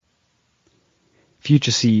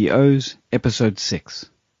Future CEOs, Episode 6.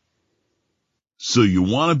 So you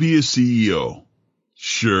want to be a CEO?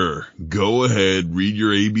 Sure, go ahead, read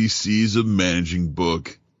your ABCs of Managing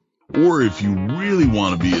book. Or if you really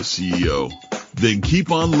want to be a CEO, then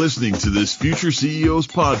keep on listening to this Future CEOs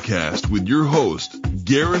podcast with your host,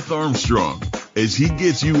 Gareth Armstrong, as he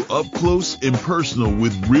gets you up close and personal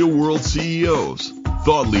with real-world CEOs,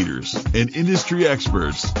 thought leaders, and industry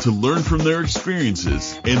experts to learn from their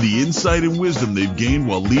experiences and the insight and wisdom they've gained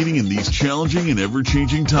while leading in these challenging and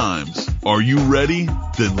ever-changing times. Are you ready?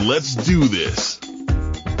 Then let's do this.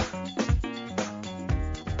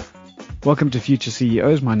 Welcome to Future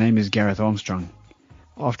CEOs. My name is Gareth Armstrong.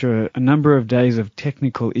 After a number of days of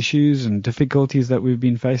technical issues and difficulties that we've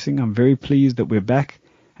been facing, I'm very pleased that we're back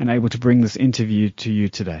and able to bring this interview to you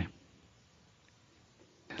today.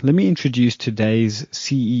 Let me introduce today's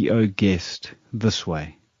CEO guest this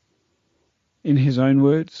way. In his own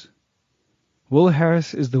words, Will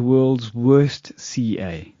Harris is the world's worst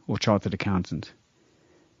CA, or chartered accountant.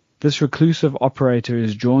 This reclusive operator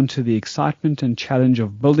is drawn to the excitement and challenge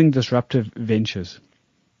of building disruptive ventures.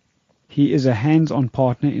 He is a hands-on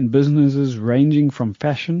partner in businesses ranging from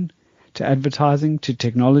fashion to advertising to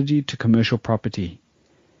technology to commercial property.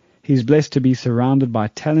 He is blessed to be surrounded by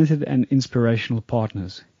talented and inspirational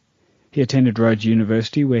partners. He attended Rhodes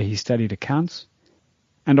University where he studied accounts,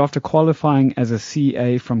 and after qualifying as a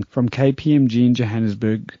CA from KPMG in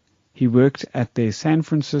Johannesburg, he worked at their San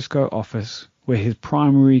Francisco office where his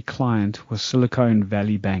primary client was Silicon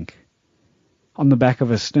Valley Bank. On the back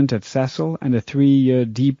of a stint at Sasol and a 3-year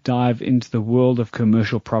deep dive into the world of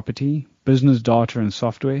commercial property, business data and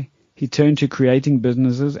software, he turned to creating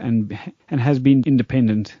businesses and has been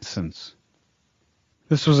independent since.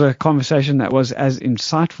 This was a conversation that was as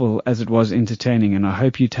insightful as it was entertaining, and I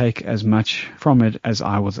hope you take as much from it as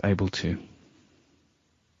I was able to.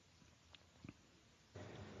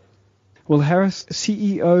 Will Harris,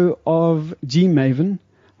 CEO of GMaven,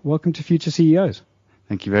 welcome to Future CEOs.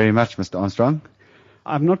 Thank you very much, Mr. Armstrong.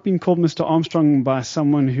 I've not been called Mr. Armstrong by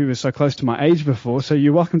someone who is so close to my age before, so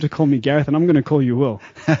you're welcome to call me Gareth, and I'm going to call you Will.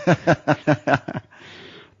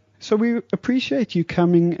 So we appreciate you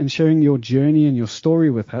coming and sharing your journey and your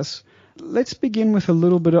story with us. Let's begin with a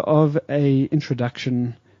little bit of an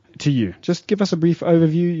introduction to you. Just give us a brief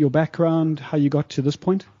overview, your background, how you got to this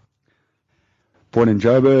point. Born in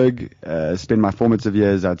Joburg, spent my formative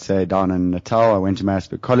years, I'd say, down in Natal. I went to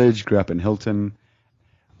Maritzburg College, grew up in Hilton,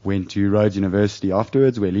 went to Rhodes University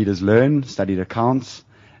afterwards, where leaders learn, studied accounts,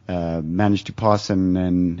 managed to pass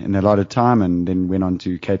in a lot of time, and then went on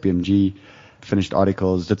to KPMG, finished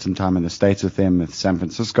articles, did some time in the States with them, with San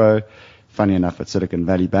Francisco, funny enough at Silicon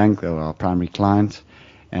Valley Bank, they were our primary client,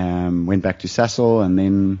 went back to Sasol, and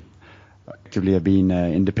then actively have been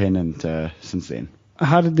independent since then.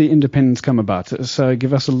 How did the independence come about? So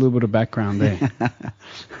give us a little bit of background there.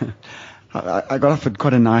 I got offered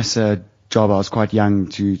quite a nice job. I was quite young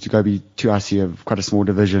to go be 2IC of quite a small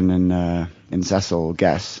division in Sasol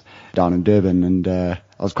Gas down in Durban, and I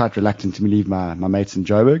was quite reluctant to leave my mates in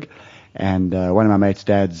Joburg, and one of my mates'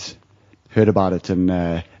 dads heard about it,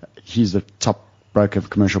 and he's the top broker of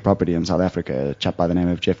commercial property in South Africa, a chap by the name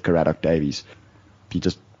of Jeff Caradoc Davies. He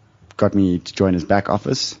just got me to join his back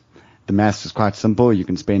office. The maths is quite simple. You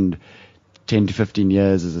can spend 10 to 15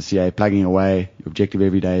 years as a CA plugging away. Your objective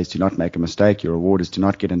every day is to not make a mistake. Your reward is to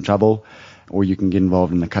not get in trouble. Or you can get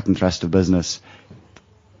involved in the cut and thrust of business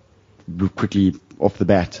quickly off the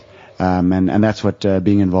bat. And that's what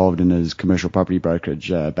being involved in his commercial property brokerage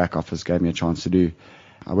back office gave me a chance to do.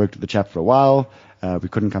 I worked with the chap for a while. We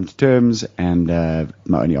couldn't come to terms, and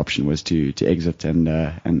my only option was to exit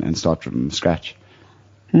and start from scratch.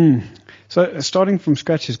 So starting from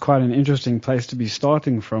scratch is quite an interesting place to be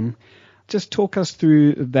starting from. Just talk us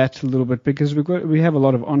through that a little bit, because we have a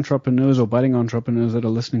lot of entrepreneurs or budding entrepreneurs that are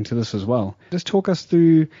listening to this as well. Just talk us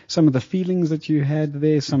through some of the feelings that you had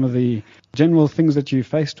there, some of the general things that you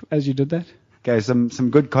faced as you did that. Okay, some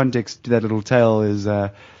good context to that little tale is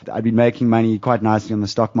I'd been making money quite nicely on the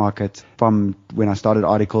stock market from when I started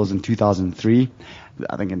articles in 2003.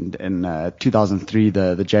 I think in 2003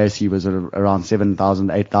 the JSE was around 7,000,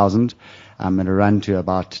 8,000, and it ran to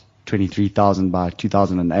about 23,000 by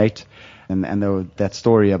 2008. And that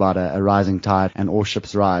story about a rising tide and all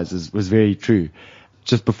ships rise was very true.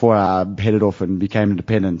 Just before I headed off and became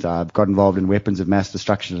independent, I got involved in weapons of mass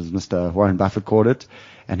destruction, as Mr. Warren Buffett called it,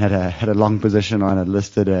 and had a long position on a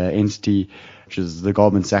listed entity, which is the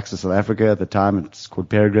Goldman Sachs of South Africa at the time. It's called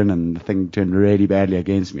Peregrine, and the thing turned really badly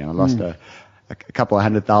against me, and I lost a couple of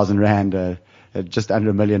 100,000 rand, just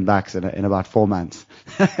under $1 million in about 4 months.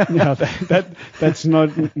 Yeah, that's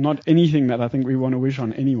not anything that I think we want to wish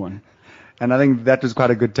on anyone. And I think that was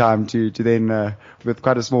quite a good time to then, with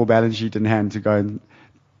quite a small balance sheet in hand, to go and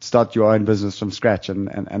start your own business from scratch.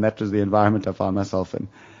 And that was the environment I found myself in.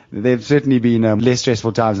 There've certainly been less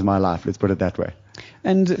stressful times in my life, let's put it that way.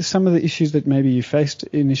 And some of the issues that maybe you faced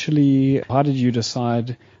initially, how did you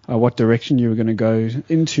decide what direction you were going to go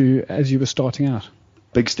into as you were starting out?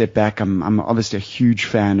 Big step back. I'm obviously a huge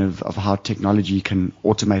fan of how technology can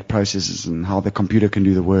automate processes and how the computer can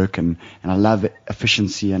do the work. And I love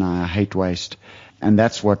efficiency and I hate waste. And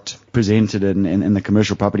that's what presented in the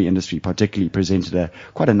commercial property industry, particularly presented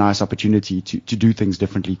quite a nice opportunity to do things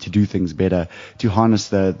differently, to do things better, to harness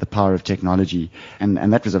the power of technology.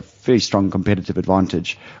 And that was a very strong competitive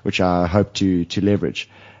advantage, which I hope to leverage.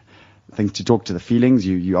 I think to talk to the feelings,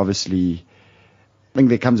 you obviously, I think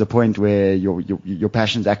there comes a point where your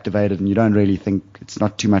passion's activated and you don't really think it's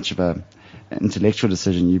not too much of an intellectual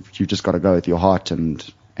decision. You've just got to go with your heart and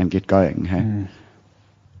get going. Hey? Mm.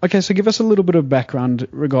 Okay, so give us a little bit of background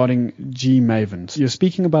regarding GMaven. So you're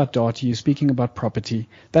speaking about data, you're speaking about property.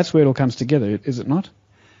 That's where it all comes together, is it not?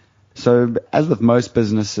 So as with most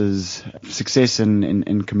businesses, success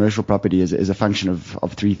in commercial property is a function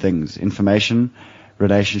of three things: information,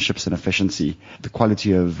 relationships, and efficiency. The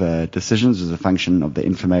quality of decisions is a function of the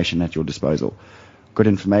information at your disposal. Good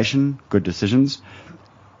information, good decisions.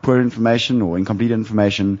 Poor information or incomplete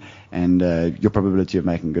information, and your probability of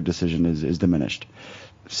making a good decision is diminished.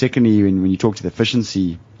 Secondly, when you talk to the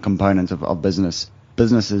efficiency component of business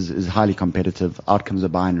is highly competitive. Outcomes are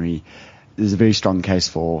binary. There's a very strong case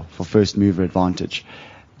for first mover advantage.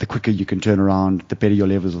 The quicker you can turn around, the better your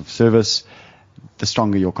levels of service, the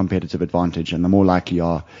stronger your competitive advantage, and the more likely you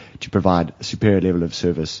are to provide a superior level of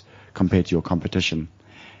service compared to your competition.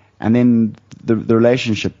 And then the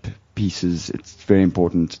relationship piece it's very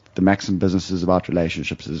important. The maxim business is about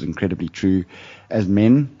relationships is incredibly true. As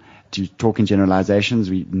men, to talk in generalizations,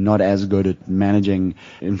 we're not as good at managing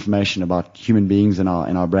information about human beings in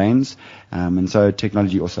our brains. And so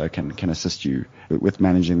technology also can assist you with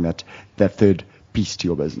managing that third piece to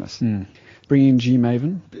your business. Bringing in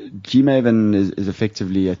GMaven? GMaven is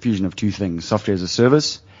effectively a fusion of two things: software as a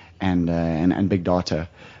service and big data.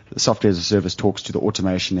 The software as a service talks to the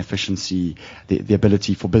automation, efficiency, the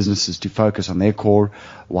ability for businesses to focus on their core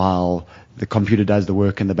while the computer does the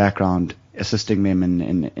work in the background, assisting them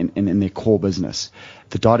in their core business.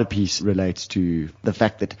 The data piece relates to the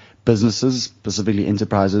fact that businesses, specifically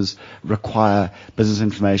enterprises, require business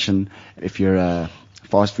information. If you're a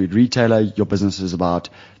fast food retailer, your business is about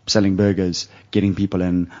selling burgers, getting people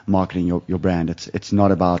in, marketing your brand. It's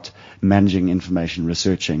not about managing information,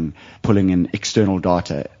 researching, pulling in external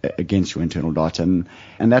data against your internal data.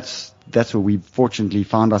 And that's where we fortunately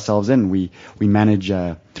found ourselves in. We manage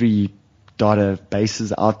 3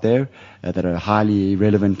 databases out there that are highly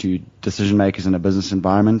relevant to decision makers in a business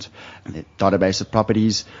environment. The database of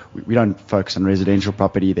properties, we don't focus on residential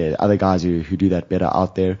property. There are other guys who do that better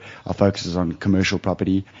out there. Our focus is on commercial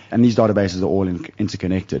property, and these databases are all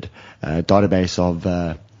interconnected. Database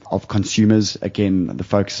of consumers, again, the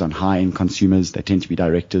focus is on high-end consumers. They tend to be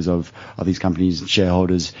directors of these companies,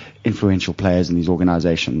 shareholders, influential players in these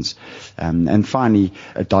organizations. And finally,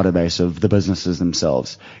 a database of the businesses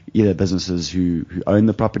themselves, either businesses who own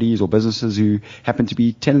the properties or businesses who happen to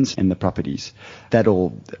be tenants in the properties. That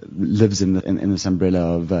all lives in this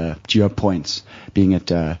umbrella of geo points, being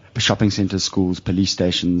it shopping centers, schools, police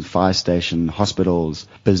stations, fire station, hospitals,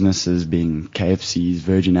 businesses being KFCs,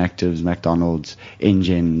 Virgin Actives, McDonald's,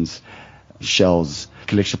 Engines, Shells.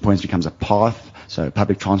 Collection points becomes a path, so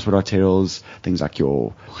public transport arterials, things like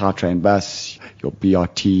your Gautrain bus, your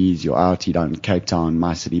BRTs, your RT down in Cape Town,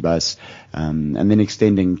 My City bus, and then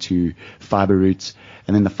extending to fiber routes.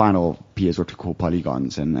 And then the final P is what we call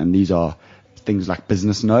polygons, and these are things like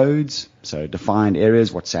business nodes, so defined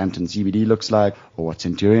areas, what Sandton CBD looks like, or what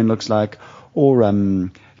Centurion looks like, or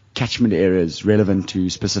catchment areas relevant to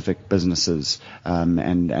specific businesses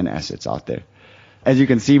and assets out there. As you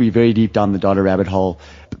can see, we're very deep down the data rabbit hole.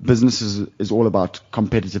 Business is all about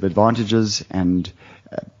competitive advantages, and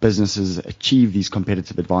businesses achieve these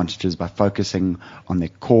competitive advantages by focusing on their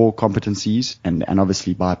core competencies and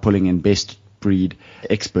obviously by pulling in best breed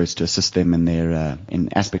experts to assist them in their in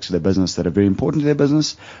aspects of their business that are very important to their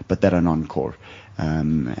business, but that are non-core.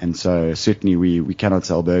 And so certainly we cannot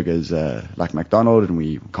sell burgers like McDonald's, and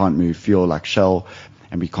we can't move fuel like Shell,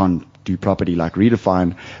 and we can't do property like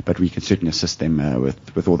Redefine, but we can certainly assist them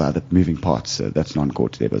with all the other moving parts that's non-core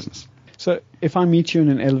to their business. So if I meet you in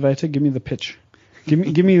an elevator, give me the pitch. Give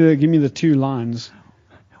me the 2 lines.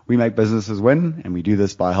 We make businesses win, and we do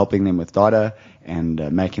this by helping them with data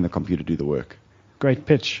and making the computer do the work. Great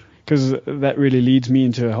pitch. because that really leads me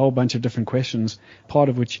into a whole bunch of different questions, part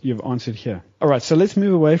of which you've answered here. All right, so let's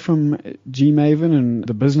move away from GMaven and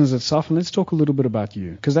the business itself, and let's talk a little bit about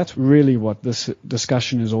you, because that's really what this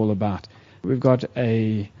discussion is all about. We've got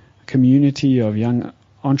a community of young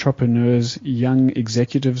entrepreneurs, young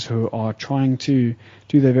executives who are trying to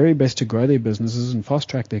do their very best to grow their businesses and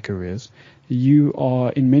fast-track their careers. You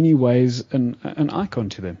are, in many ways, an icon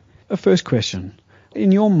to them. A first question.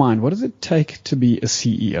 In your mind, what does it take to be a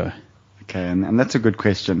CEO? Okay, and that's a good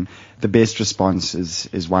question. The best response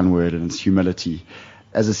is one word, and it's humility.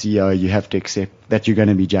 As a CEO, you have to accept that you're going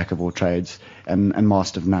to be jack of all trades and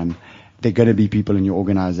master of none. There are going to be people in your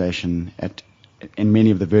organization in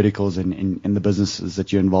many of the verticals and in the businesses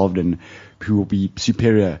that you're involved in who will be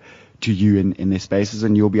superior to you in their spaces,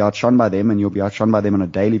 and you'll be outshone by them, and you'll be outshone by them on a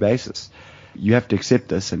daily basis. You have to accept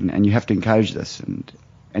this, and you have to encourage this, and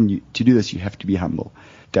to do this, you have to be humble.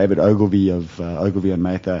 David Ogilvy of Ogilvy and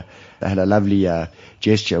Mather had a lovely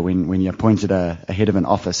gesture when he appointed a head of an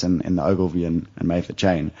office in the Ogilvy and Mather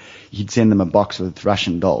chain. He'd send them a box with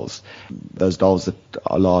Russian dolls, those dolls that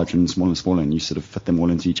are large and smaller, and you sort of fit them all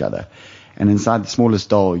into each other. And inside the smallest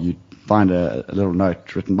doll, you'd find a little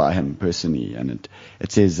note written by him personally, and it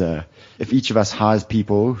says, if each of us hires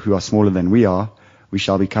people who are smaller than we are, we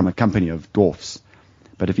shall become a company of dwarfs.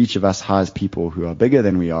 But if each of us hires people who are bigger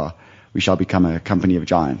than we are, we shall become a company of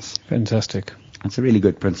giants. Fantastic. That's a really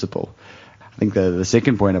good principle. I think the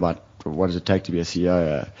second point about what does it take to be a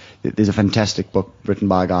CEO, there's a fantastic book written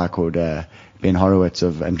by a guy called Ben Horowitz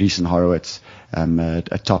of Andreessen Horowitz,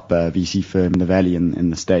 a top VC firm in the Valley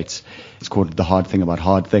in the States. It's called The Hard Thing About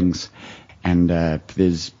Hard Things. And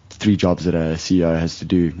there's 3 jobs that a CEO has to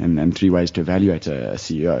do, and 3 ways to evaluate a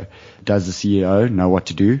CEO. Does the CEO know what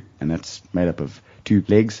to do? And that's made up of 2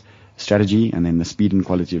 legs, strategy, and then the speed and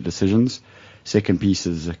quality of decisions. Second piece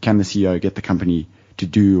is, can the CEO get the company to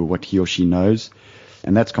do what he or she knows?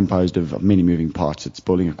 And that's composed of many moving parts. It's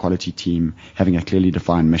building a quality team, having a clearly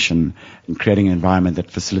defined mission, and creating an environment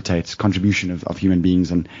that facilitates contribution of human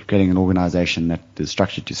beings, and creating an organization that is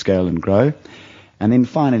structured to scale and grow. And then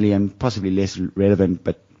finally, and possibly less relevant,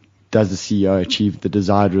 but does the CEO achieve the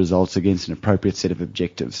desired results against an appropriate set of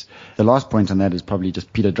objectives? The last point on that is probably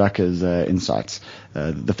just Peter Drucker's insights,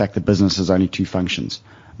 the fact that business has only 2 functions,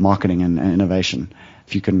 marketing and innovation.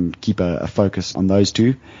 If you can keep a focus on those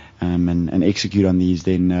 2 and execute on these,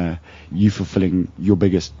 then you're fulfilling your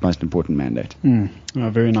biggest, most important mandate. Oh,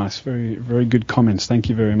 very nice. Very, very good comments. Thank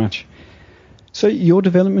you very much. So your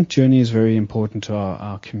development journey is very important to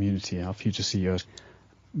our community, our future CEOs.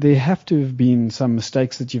 There have to have been some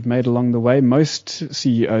mistakes that you've made along the way. Most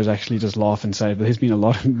CEOs actually just laugh and say there's been a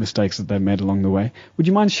lot of mistakes that they've made along the way. Would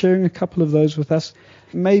you mind sharing a couple of those with us?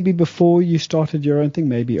 Maybe before you started your own thing,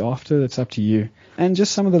 maybe after, that's up to you. And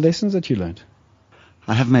just some of the lessons that you learned.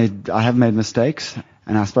 I have made mistakes,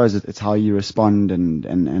 and I suppose it's how you respond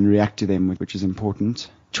and react to them, which is important.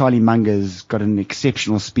 Charlie Munger's got an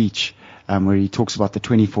exceptional speech where he talks about the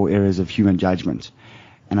 24 errors of human judgment.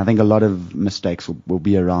 And I think a lot of mistakes will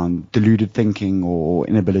be around deluded thinking or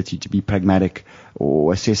inability to be pragmatic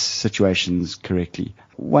or assess situations correctly.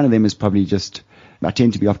 One of them is probably just, I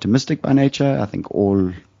tend to be optimistic by nature. I think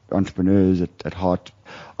all entrepreneurs at heart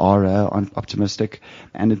are optimistic.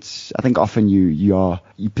 And I think often you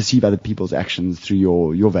perceive other people's actions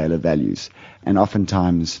through your veil of values. And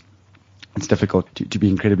oftentimes it's difficult to be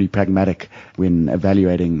incredibly pragmatic when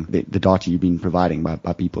evaluating the data you've been providing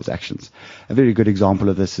by people's actions. A very good example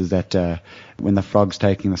of this is that when the frog's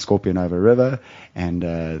taking the scorpion over a river, and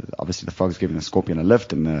obviously the frog's giving the scorpion a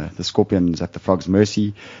lift, and the scorpion's at the frog's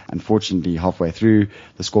mercy. Unfortunately, halfway through,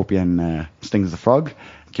 the scorpion stings the frog,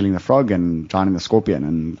 killing the frog and drowning the scorpion.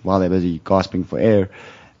 And while they're busy gasping for air,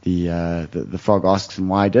 the frog asks him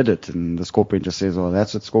why he did it, and the scorpion just says, "Oh,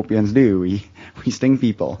 that's what scorpions do. We sting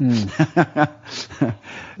people."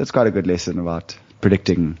 That's quite a good lesson about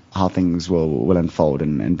predicting how things will unfold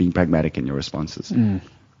and being pragmatic in your responses.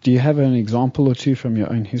 Do you have an example or 2 from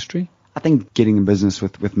your own history? I think getting in business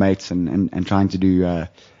with mates and trying to do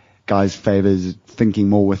guys favors, thinking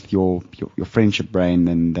more with your friendship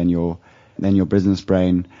brain than your business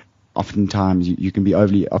brain. Oftentimes you can be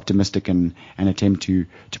overly optimistic and attempt to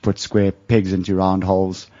put square pegs into round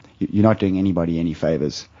holes. You're not doing anybody any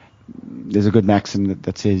favors. There's a good maxim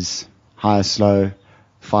that says hire slow,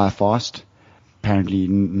 fire fast. Apparently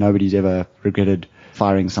nobody's ever regretted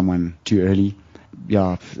firing someone too early.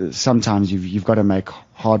 Yeah, sometimes you've got to make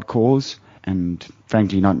hard calls and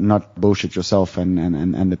frankly not bullshit yourself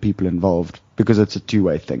and the people involved, because it's a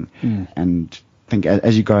 2-way thing. And I think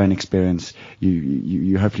as you grow in experience,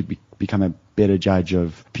 you hopefully become a better judge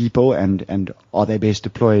of people and are they best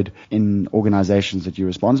deployed in organizations that you're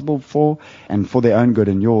responsible for, and for their own good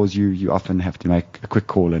and yours, you often have to make a quick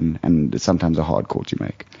call and it's sometimes a hard call to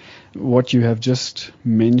make. What you have just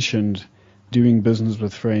mentioned, doing business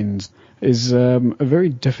with friends, is a very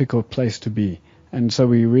difficult place to be. And so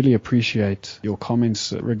we really appreciate your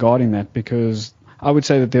comments regarding that, because I would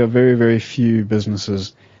say that there are very, very few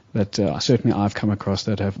businesses that certainly I've come across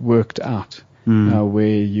that have worked out where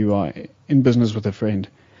you are in business with a friend,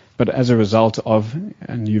 but as a result of,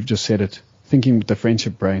 and you've just said it, thinking with the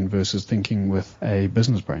friendship brain versus thinking with a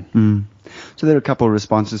business brain. So there are a couple of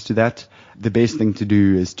responses to that. The best thing to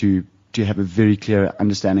do is to have a very clear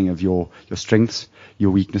understanding of your strengths,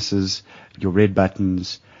 your weaknesses, your red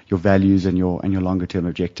buttons, your values, and your longer term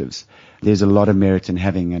objectives. There's a lot of merit in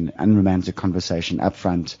having an unromantic conversation up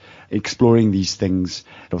front, exploring these things.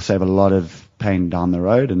 It'll save a lot of pain down the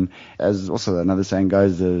road. And as also another saying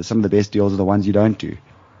goes, some of the best deals are the ones you don't do.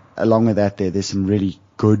 Along with that, there's some really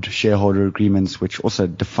good shareholder agreements which also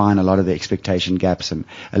define a lot of the expectation gaps and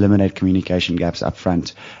eliminate communication gaps up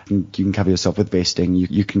front. You can cover yourself with vesting.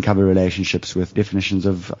 You can cover relationships with definitions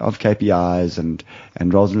of KPIs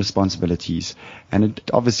and roles and responsibilities. And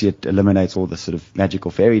it eliminates all the sort of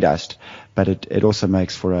magical fairy dust, but it also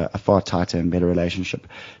makes for a far tighter and better relationship.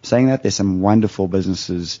 Saying that, there's some wonderful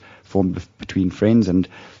businesses formed between friends, and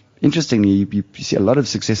interestingly, you see a lot of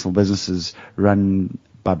successful businesses run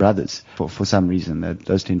by brothers for some reason.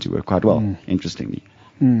 Those tend to work quite well, interestingly.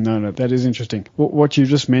 No, that is interesting. What you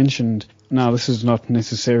just mentioned, now this is not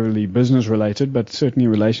necessarily business related, but certainly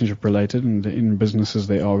relationship related, and in businesses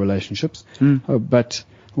there are relationships. But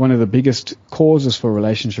one of the biggest causes for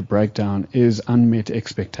relationship breakdown is unmet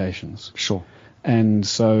expectations. Sure. And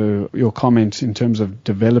so your comment in terms of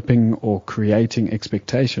developing or creating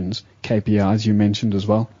expectations, KPIs you mentioned as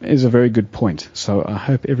well, is a very good point. So I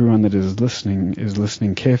hope everyone that is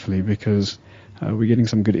listening carefully, because we're getting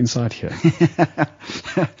some good insight here.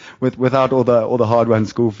 Without all the hard-won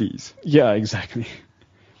school fees. Yeah, exactly.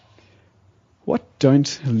 What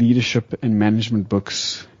don't leadership and management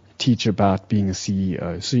books teach about being a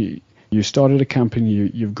CEO? So you started a company,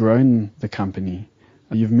 you've grown the company.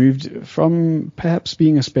 You've moved from perhaps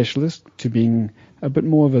being a specialist to being a bit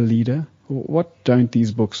more of a leader. What don't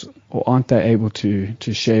these books, or aren't they able to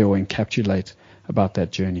share or encapsulate about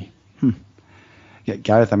that journey? Yeah,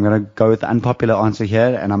 Gareth, I'm going to go with the unpopular answer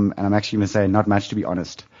here, and I'm actually going to say not much, to be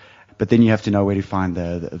honest. But then you have to know where to find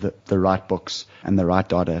the right books and the right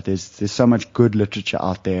data. There's so much good literature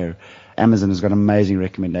out there. Amazon has got an amazing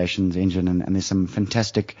recommendations engine, and there's some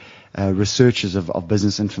fantastic researchers of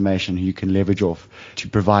business information who you can leverage off to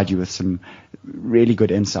provide you with some really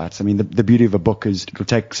good insights. I mean, the beauty of a book is it will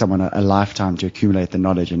take someone a lifetime to accumulate the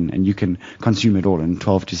knowledge, and you can consume it all in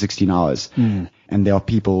 12 to 16 hours. And there are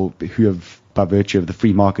people who have, by virtue of the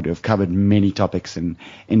free market, who have covered many topics in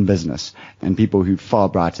business, and people who are far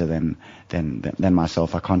brighter than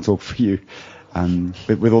myself. I can't talk for you,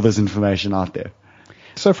 with all this information out there.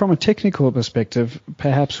 So from a technical perspective,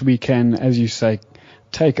 perhaps we can, as you say,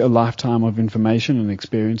 take a lifetime of information and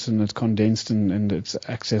experience, and it's condensed and it's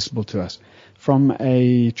accessible to us. From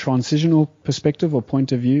a transitional perspective or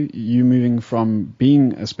point of view, you moving from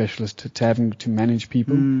being a specialist to having to manage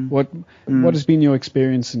people, what has been your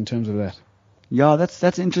experience in terms of that? Yeah,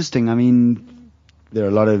 that's interesting. I mean, there are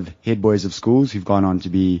a lot of head boys of schools who've gone on to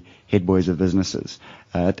be head boys of businesses.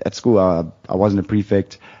 At school, I wasn't a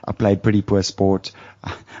prefect. I played pretty poor sport.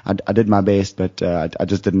 I did my best, but I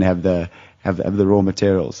just didn't have the raw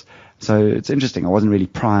materials. So it's interesting. I wasn't really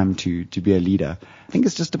primed to be a leader. I think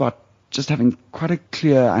it's just about having quite a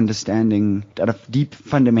clear understanding at a deep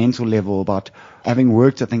fundamental level about having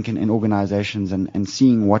worked, I think, in organizations and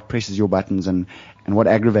seeing what presses your buttons and what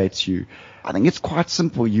aggravates you. I think it's quite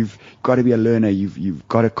simple. You've got to be a learner. You've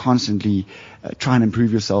got to constantly try and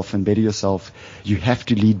improve yourself and better yourself. You have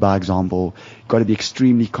to lead by example. You've got to be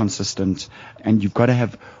extremely consistent, and you've got to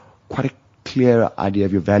have quite a clear idea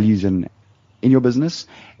of your values in your business,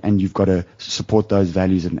 and you've got to support those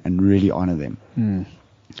values and really honor them.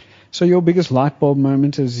 So your biggest light bulb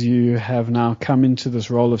moment as you have now come into this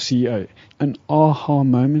role of CEO, an aha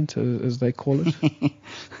moment, as they call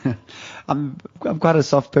it? I'm quite a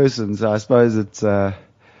soft person, so I suppose it's I'm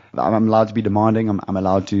allowed to be demanding. I'm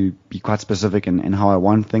allowed to be quite specific in how I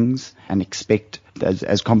want things, and expect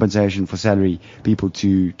as compensation for salary people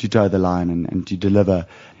to toe the line and to deliver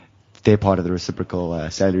their part of the reciprocal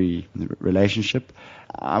salary relationship.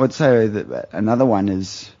 I would say that another one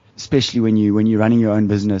is, especially when you're running your own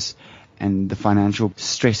business and the financial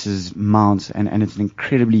stresses mount, and it's an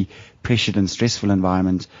incredibly pressured and stressful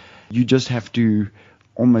environment, you just have to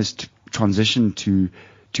almost transition to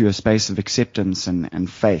to a space of acceptance and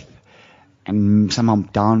faith, and somehow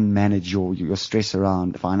down manage your stress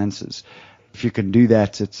around finances. If you can do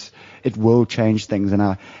that, it will change things.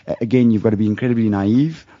 And again, you've got to be incredibly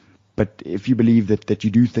naive. But if you believe that you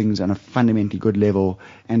do things on a fundamentally good level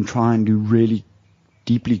and try and do really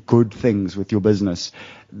deeply good things with your business,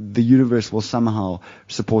 the universe will somehow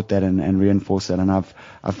support that and reinforce that. And I've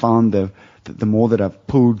found the more that I've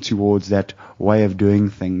pulled towards that way of doing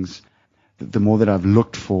things, the more that I've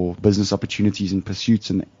looked for business opportunities and pursuits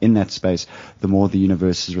in that space, the more the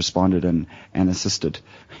universe has responded and assisted.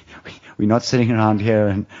 We're not sitting around here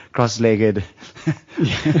and cross-legged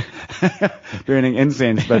burning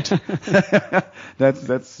incense, but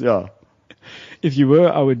that's yeah. If you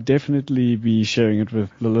were, I would definitely be sharing it with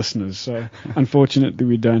the listeners. So unfortunately,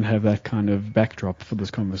 we don't have that kind of backdrop for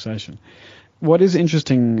this conversation. What is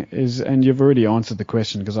interesting is, and you've already answered the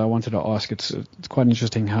question because I wanted to ask, it's quite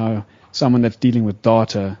interesting how someone that's dealing with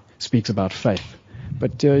data speaks about faith.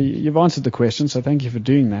 But you've answered the question, so thank you for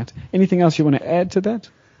doing that. Anything else you want to add to that?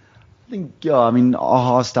 I think, yeah, I mean,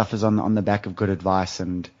 aha stuff is on the back of good advice,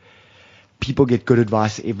 and people get good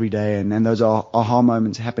advice every day, and those aha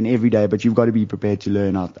moments happen every day, but you've got to be prepared to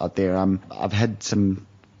learn out there. I've had some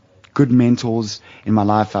good mentors in my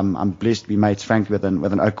life. I'm blessed to be mates, frankly, with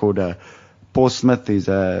an oak called Paul Smith, who's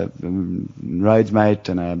a Rhodes mate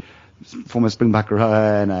and a former Springbok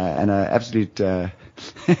rower and an absolute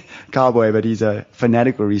cowboy, but he's a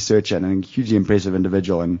fanatical researcher and a hugely impressive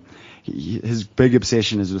individual. And his big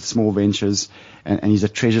obsession is with small ventures, and he's a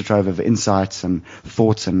treasure trove of insights and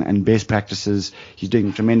thoughts and best practices. He's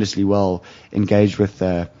doing tremendously well, engaged with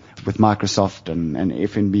Microsoft and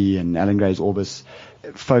FNB and Alan Gray's Orbis,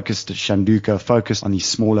 focused at Shanduka, focused on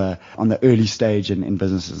the early stage in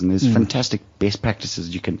businesses. And there's fantastic best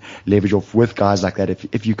practices you can leverage off with guys like that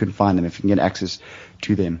if you can find them, if you can get access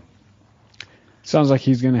to them. Sounds like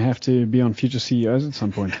he's going to have to be on Future CEOs at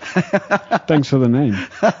some point. Thanks for the name.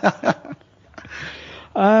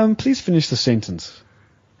 Please finish the sentence.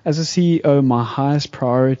 As a CEO, my highest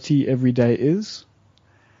priority every day is?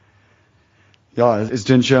 Yeah, is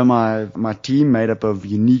to ensure my team made up of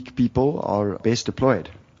unique people are best deployed.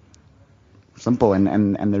 Simple.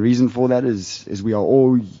 And the reason for that is we are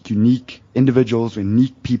all unique individuals, we're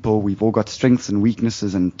unique people. We've all got strengths and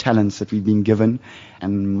weaknesses and talents that we've been given.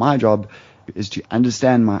 And my job is to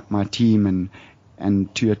understand my team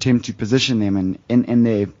and to attempt to position them in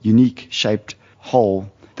their unique shaped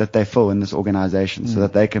hole that they fill in this organization so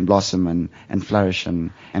that they can blossom and flourish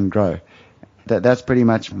and grow. That's pretty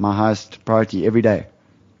much my highest priority every day.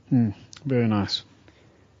 Very nice.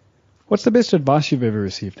 What's the best advice you've ever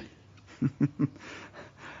received?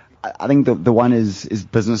 I think the one is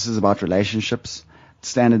businesses about relationships.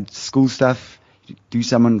 Standard school stuff. Do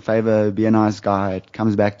someone a favor, be a nice guy. It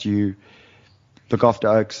comes back to you. Look after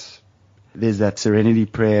oaks. There's that serenity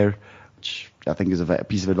prayer, which I think is a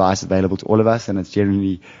piece of advice available to all of us, and it's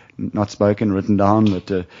generally not spoken, written down,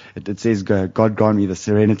 but it says, God grant me the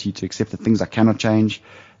serenity to accept the things I cannot change,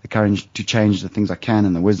 the courage to change the things I can,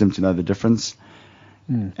 and the wisdom to know the difference.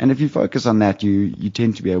 And if you focus on that, you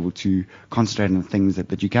tend to be able to concentrate on the things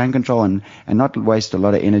that you can control and not waste a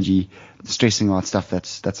lot of energy stressing about stuff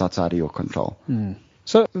that's outside of your control.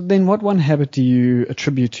 So then what one habit do you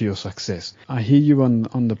attribute to your success? I hear you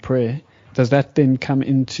on the prayer. Does that then come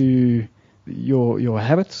into your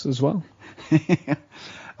habits as well?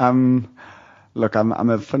 Look, I'm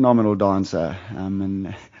a phenomenal dancer, and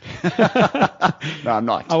no, I'm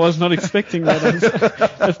not. I was not expecting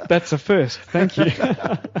that. That's a first. Thank you.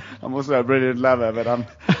 I'm also a brilliant lover, but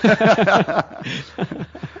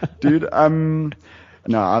dude,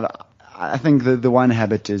 no, I think the one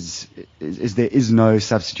habit is there is no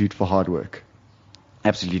substitute for hard work.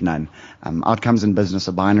 Absolutely none. Outcomes in business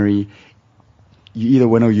are binary. You either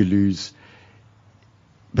win or you lose.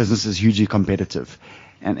 Business is hugely competitive.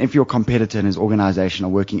 And if your competitor and his organization are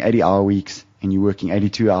working 80-hour weeks and you're working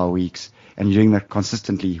 82-hour weeks and you're doing that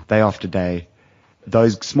consistently day after day,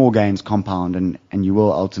 those small gains compound and you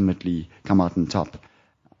will ultimately come out on top.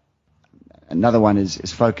 Another one is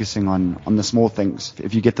focusing on the small things.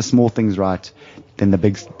 If you get the small things right, then the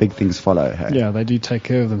big things follow. Hey? Yeah, they do take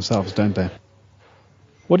care of themselves, don't they?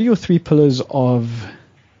 What are your 3 pillars of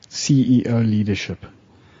CEO leadership?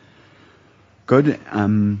 Good.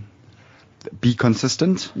 Be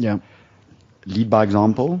consistent. Yeah. Lead by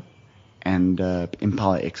example, and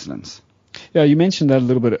empower excellence. Yeah, you mentioned that a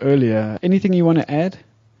little bit earlier. Anything you want to add?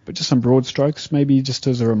 But just some broad strokes, maybe just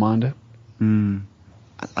as a reminder.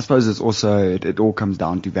 I suppose it's also it all comes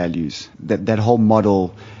down to values. That whole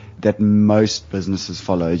model that most businesses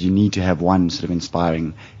follow is you need to have one sort of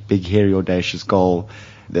inspiring, big, hairy, audacious goal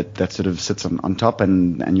that sort of sits on top,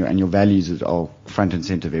 and your values are front and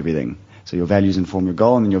center of everything. So your values inform your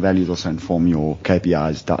goal, and then your values also inform your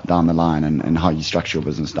KPIs down the line, and how you structure your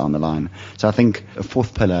business down the line. So I think a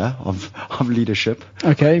fourth pillar of leadership.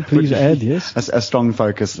 Okay, please add, yes. A strong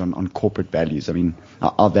focus on corporate values. I mean,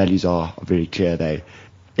 our values are very clear. They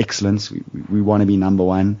excellence. We want to be number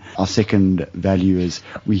one. Our second value is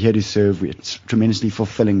we're here to serve. It's tremendously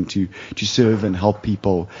fulfilling to serve and help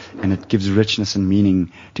people, and it gives richness and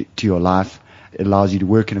meaning to your life. It allows you to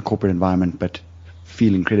work in a corporate environment, but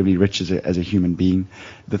feel incredibly rich as a human being.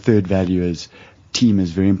 The third value is team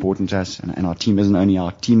is very important to us, and our team isn't only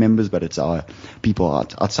our team members, but it's our people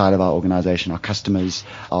outside of our organization, our customers,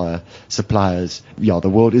 our suppliers. Yeah, the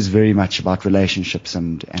world is very much about relationships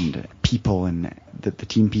and people, and the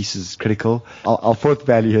team piece is critical. Our fourth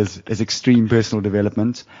value is extreme personal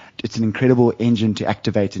development. It's an incredible engine to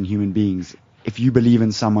activate in human beings. If you believe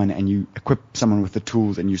in someone and you equip someone with the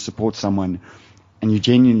tools and you support someone, and you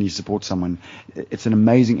genuinely support someone, it's an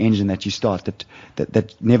amazing engine that you start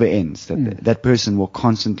that never ends. That person will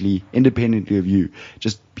constantly, independently of you,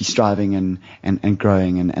 just be striving and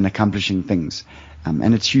growing and accomplishing things.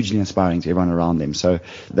 And it's hugely inspiring to everyone around them. So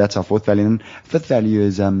that's our fourth value. And fifth value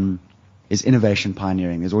is innovation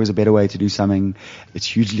pioneering. There's always a better way to do something. It's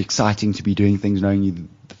hugely exciting to be doing things knowing you're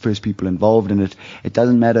the first people involved in it. It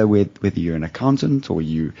doesn't matter whether you're an accountant or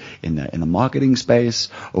you in the marketing space,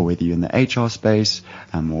 or whether you're in the HR space,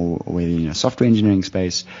 or whether you're in a software engineering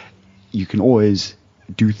space. You can always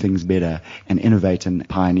do things better and innovate and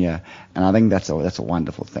pioneer. And I think that's a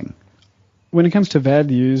wonderful thing. When it comes to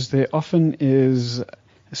values, there often is,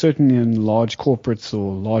 certainly in large corporates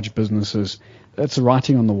or large businesses, that's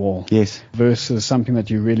writing on the wall. Yes. Versus something that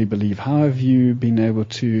you really believe. How have you been able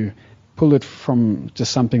to pull it from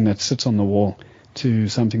just something that sits on the wall to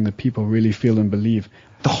something that people really feel and believe?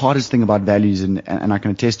 The hardest thing about values, and I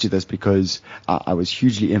can attest to this because I was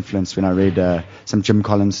hugely influenced when I read some Jim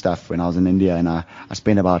Collins stuff when I was in India, and I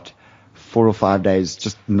spent about 4 or 5 days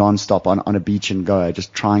just non-stop on a beach in Goa,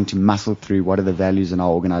 just trying to muscle through what are the values in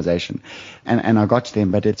our organization. And I got to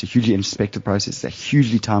them, but it's a hugely introspective process. It's a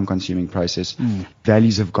hugely time-consuming process.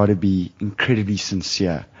 Values have got to be incredibly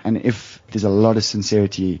sincere. And if there's a lot of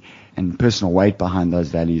sincerity and personal weight behind those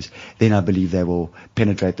values, then I believe they will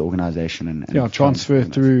penetrate the organization. And transfer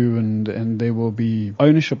through, and there will be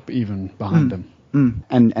ownership even behind them.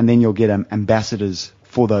 And then you'll get ambassadors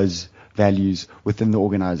for those values within the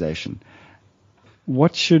organization.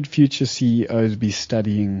 What should future CEOs be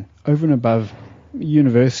studying over and above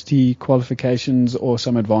university qualifications or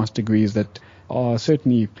some advanced degrees that are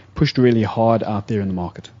certainly pushed really hard out there in the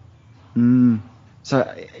market? So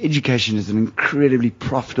education is an incredibly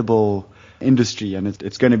profitable industry, and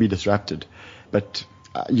it's going to be disrupted. But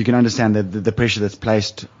you can understand the pressure that's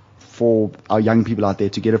placed for our young people out there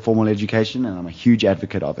to get a formal education, and I'm a huge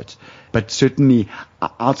advocate of it. But certainly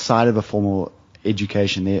outside of a formal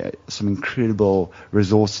education, there are some incredible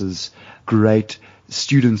resources, great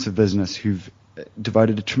students of business who've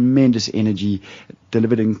devoted a tremendous energy,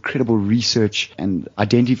 delivered incredible research, and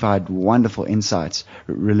identified wonderful insights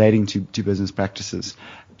relating to business practices.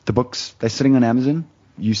 The books, they're sitting on Amazon.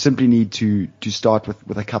 You simply need to start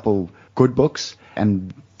with a couple good books,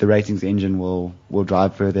 and the ratings engine will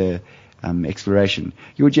drive further exploration.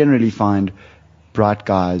 You will generally find bright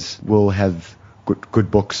guys will have good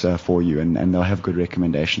books for you, and they'll have good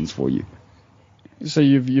recommendations for you. So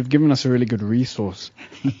you've given us a really good resource.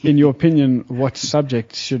 In your opinion, what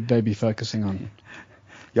subject should they be focusing on?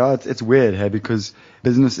 Yeah, it's weird, hey, because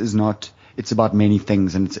business is not. It's about many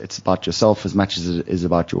things, and it's about yourself as much as it is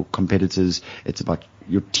about your competitors. It's about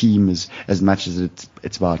your team as much as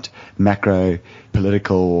it's about macro,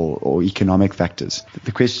 political, or economic factors.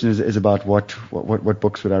 The question is about what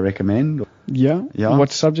books would I recommend? Yeah.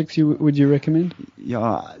 What subjects would you recommend?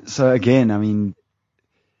 Yeah. So again, I mean,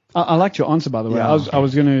 I liked your answer, by the way. Yeah. I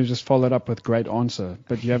was going to just follow it up with great answer,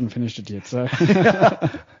 but you haven't finished it yet. So.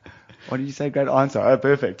 What did you say? Great answer. Oh,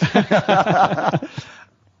 perfect.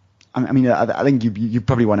 I mean, I think you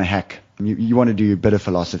probably want to hack. You want to do a bit of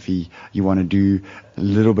philosophy. You want to do a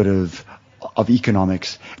little bit of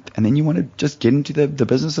economics, and then you want to just get into the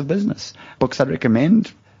business of business. Books I'd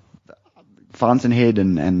recommend: Fountainhead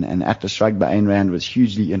and Atlas Shrugged by Ayn Rand was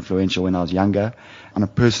hugely influential when I was younger. On a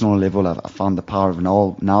personal level, I found The Power of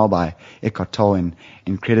Now by Eckhart Tolle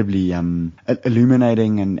incredibly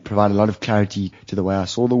illuminating and provide a lot of clarity to the way I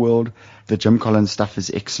saw the world. The Jim Collins stuff is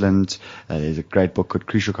excellent. There's a great book called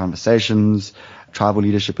Crucial Conversations. Tribal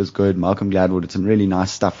Leadership is good. Malcolm Gladwell did some really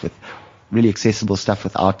nice stuff with really accessible stuff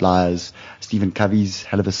with outliers. Stephen Covey's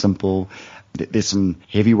hell of a simple. There's some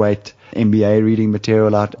heavyweight MBA reading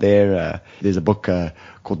material out there. There's a book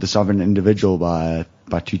called The Sovereign Individual by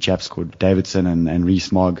two chaps called Davidson and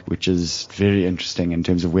Rees-Mogg, which is very interesting in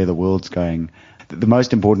terms of where the world's going. The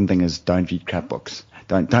most important thing is don't read crap books.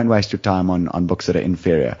 Don't waste your time on books that are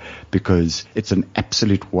inferior, because it's an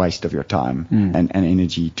absolute waste of your time and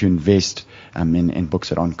energy to invest in books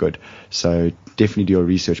that aren't good. So definitely do your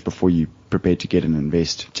research before you prepare to get and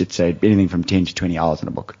invest. I'd say anything from 10 to 20 hours in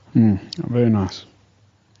a book. Very nice.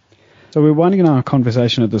 So we're winding down our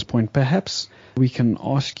conversation at this point. Perhaps we can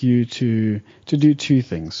ask you to do two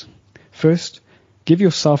things. First, give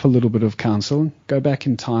yourself a little bit of counsel. Go back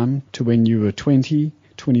in time to when you were 20,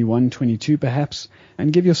 21, 22 perhaps,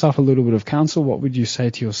 and give yourself a little bit of counsel. What would you say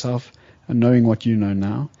to yourself, knowing what you know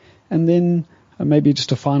now? And then maybe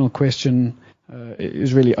just a final question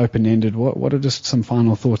is really open-ended. What are just some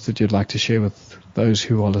final thoughts that you'd like to share with those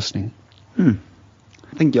who are listening?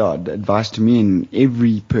 I think, the advice to me, and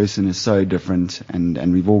every person is so different,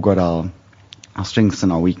 and we've all got our strengths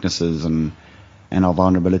and our weaknesses and our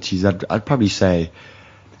vulnerabilities. I'd probably say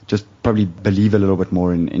just probably believe a little bit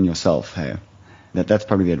more in yourself. Hey, that's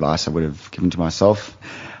probably the advice I would have given to myself.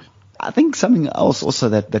 I think something else also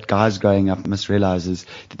that guys growing up must realize is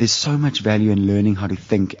that there's so much value in learning how to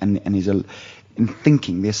think, and in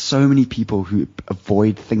thinking. There's so many people who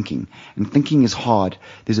avoid thinking, and thinking is hard.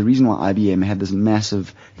 There's a reason why IBM had this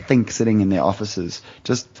massive think sitting in their offices,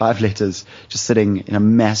 just 5 letters, just sitting in a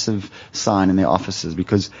massive sign in their offices,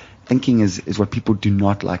 because thinking is what people do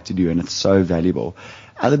not like to do, and it's so valuable.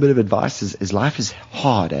 Other bit of advice is life is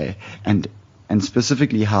hard, and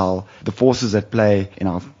specifically how the forces at play in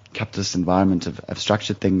our capitalist environment have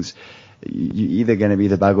structured things. You're either going to be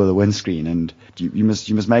the bug or the windscreen, and you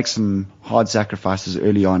must make some hard sacrifices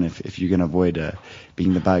early on if you're going to avoid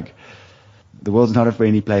being the bug. The world's not a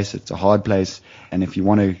friendly place. It's a hard place, and if you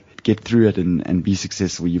want to get through it and be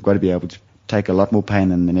successful, you've got to be able to take a lot more pain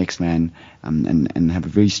than the next man, and have a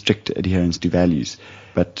very strict adherence to values.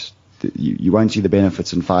 But you won't see the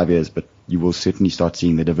benefits in 5 years, but you will certainly start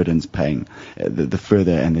seeing the dividends paying the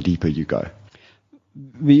further and the deeper you go.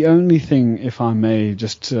 The only thing, if I may,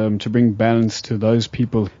 just to bring balance to those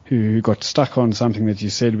people who got stuck on something that you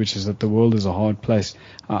said, which is that the world is a hard place,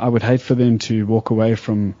 I would hate for them to walk away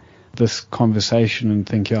from this conversation and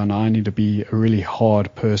think, now I need to be a really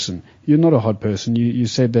hard person. You're not a hard person. You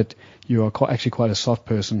said that you are actually quite a soft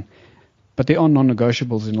person, but there are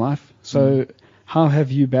non-negotiables in life. So how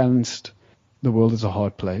have you balanced the world is a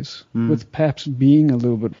hard place with perhaps being a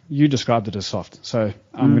little bit, you described it as soft, so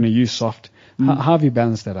I'm going to use soft. How have you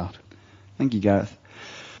balanced that out? Thank you, Gareth.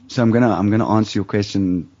 So I'm gonna answer your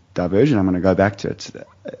question diversion. I'm gonna go back to it.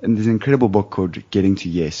 And there's an incredible book called Getting to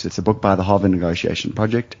Yes. It's a book by the Harvard Negotiation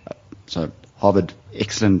Project. So Harvard,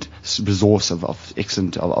 excellent resource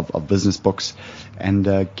of business books,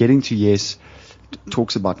 and Getting to Yes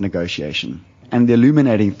talks about negotiation. And the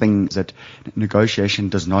illuminating thing is that negotiation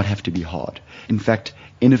does not have to be hard. In fact,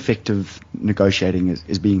 ineffective negotiating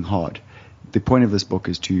is being hard. The point of this book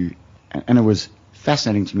is and it was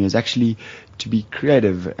fascinating to me, is actually to be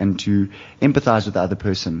creative and to empathize with the other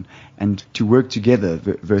person and to work together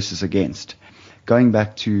versus against. Going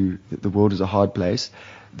back to the world is a hard place,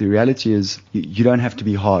 the reality is you don't have to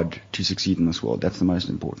be hard to succeed in this world. That's the most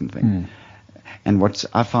important thing. And what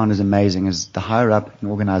I found is amazing is the higher up in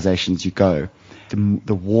organizations you go,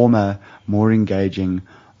 the warmer, more engaging,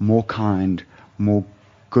 more kind, more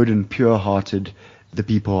good and pure-hearted the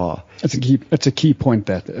people are. It's a key point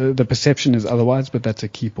that the perception is otherwise, but that's a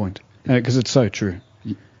key point because it's so true.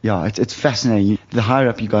 Yeah, it's fascinating. The higher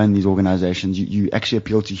up you go in these organizations, you actually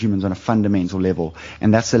appeal to humans on a fundamental level,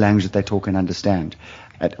 and that's the language that they talk and understand.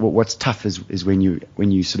 What's tough is when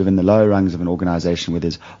you sort of in the lower rungs of an organization where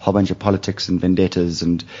there's a whole bunch of politics and vendettas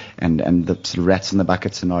and the sort of rats in the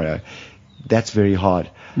bucket scenario. That's very hard.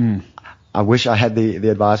 I wish I had the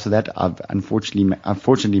advice for that. I've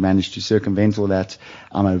unfortunately managed to circumvent all that.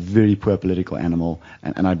 I'm a very poor political animal,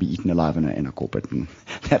 and I'd be eaten alive in a corporate, and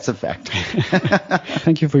that's a fact.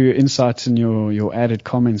 Thank you for your insights and your added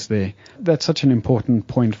comments there. That's such an important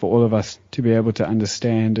point for all of us to be able to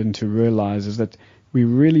understand and to realize, is that we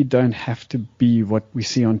really don't have to be what we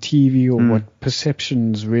see on TV or what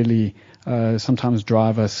perceptions really sometimes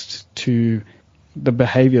drive us to the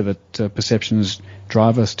behavior that perceptions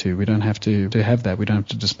drive us to. We don't have to have that. We don't have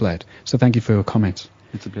to display it. So thank you for your comments.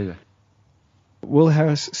 It's a pleasure. Will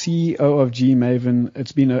Harris, CEO of GMaven,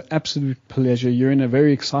 it's been an absolute pleasure. You're in a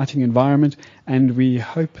very exciting environment, and we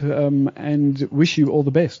hope and wish you all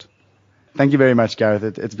the best. Thank you very much,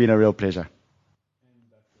 Gareth. It's been a real pleasure.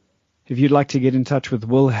 If you'd like to get in touch with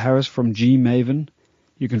Will Harris from GMaven,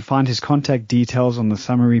 you can find his contact details on the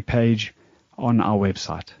summary page on our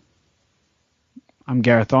website. I'm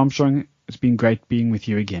Gareth Armstrong. It's been great being with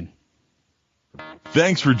you again.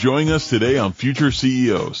 Thanks for joining us today on Future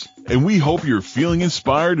CEOs, and we hope you're feeling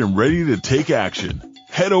inspired and ready to take action.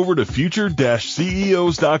 Head over to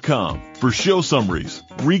future-ceos.com for show summaries,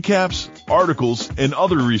 recaps, articles, and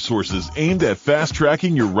other resources aimed at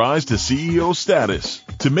fast-tracking your rise to CEO status.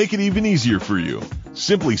 To make it even easier for you,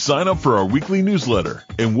 simply sign up for our weekly newsletter,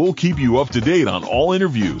 and we'll keep you up to date on all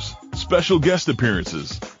interviews, special guest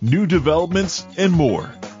appearances, new developments, and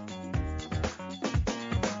more.